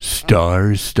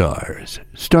Stars,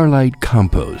 Starlight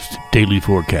Compost, Daily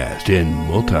Forecast, and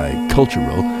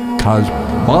Multicultural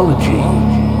Cosmology.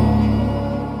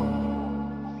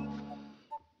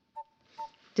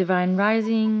 Divine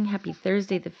Rising, happy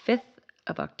Thursday the 5th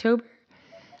of October.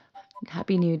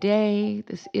 Happy new day.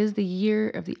 This is the year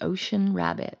of the ocean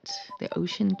rabbit, the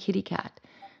ocean kitty cat.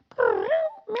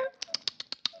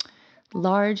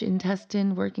 Large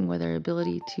intestine working with our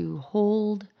ability to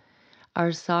hold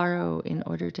our sorrow in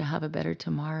order to have a better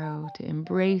tomorrow, to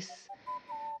embrace,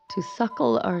 to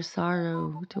suckle our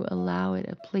sorrow, to allow it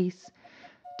a place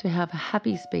to have a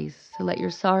happy space, to let your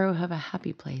sorrow have a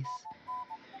happy place.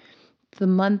 The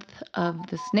month of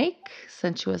the snake,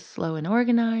 sensuous, slow, and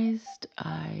organized.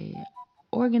 I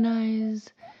organize,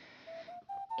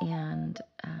 and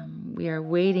we are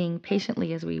waiting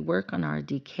patiently as we work on our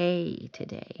decay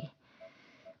today.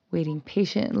 Waiting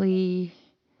patiently,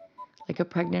 like a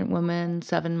pregnant woman,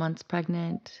 7 months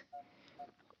pregnant.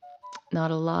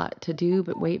 Not a lot to do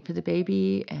but wait for the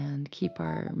baby and keep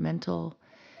our mental,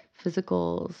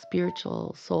 physical,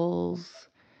 spiritual souls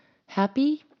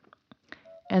happy.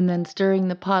 And then stirring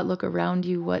the pot, look around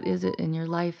you. What is it in your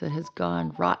life that has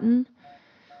gone rotten?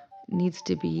 Needs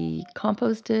to be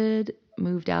composted,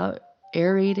 moved out,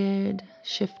 aerated,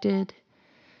 shifted.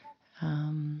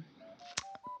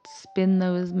 Spin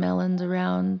those melons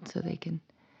around so they can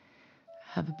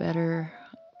have a better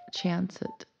chance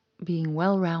at being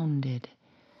well-rounded.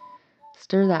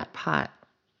 Stir that pot.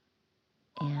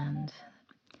 And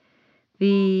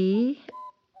the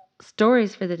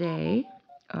stories for the day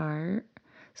are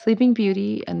Sleeping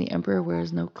Beauty and the Emperor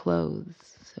Wears No Clothes.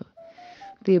 So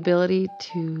the ability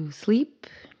to sleep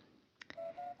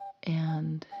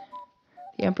and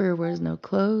the Emperor Wears No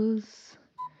Clothes.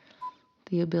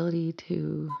 The ability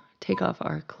to take off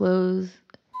our clothes.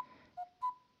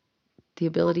 The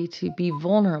ability to be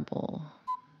vulnerable.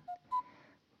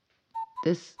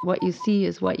 This, what you see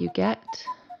is what you get.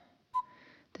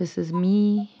 This is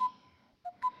me.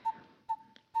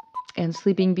 And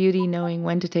Sleeping Beauty knowing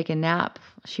when to take a nap.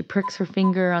 She pricks her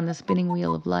finger on the spinning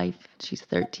wheel of life. She's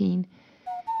 13.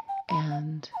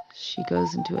 And she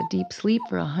goes into a deep sleep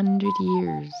for 100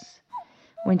 years.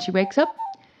 When she wakes up,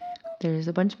 there's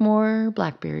a bunch more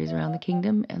blackberries around the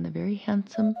kingdom and a very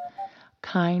handsome,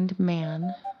 kind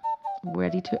man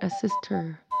ready to assist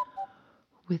her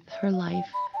with her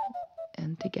life.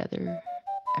 And together,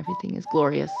 everything is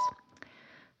glorious.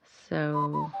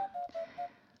 So,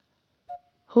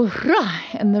 hurrah!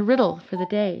 And the riddle for the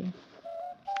day.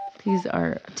 These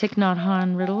are Thich Nhat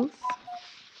Hanh riddles.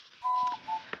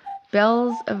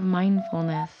 Bells of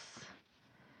mindfulness.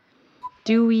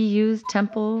 Do we use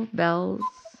temple bells,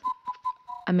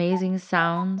 amazing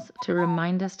sounds, to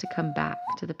remind us to come back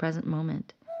to the present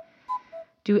moment?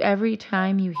 Do every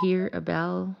time you hear a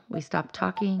bell, we stop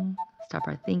talking, stop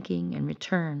our thinking, and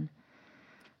return,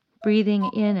 breathing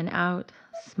in and out,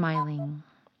 smiling.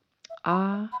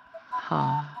 Ah,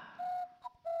 ha.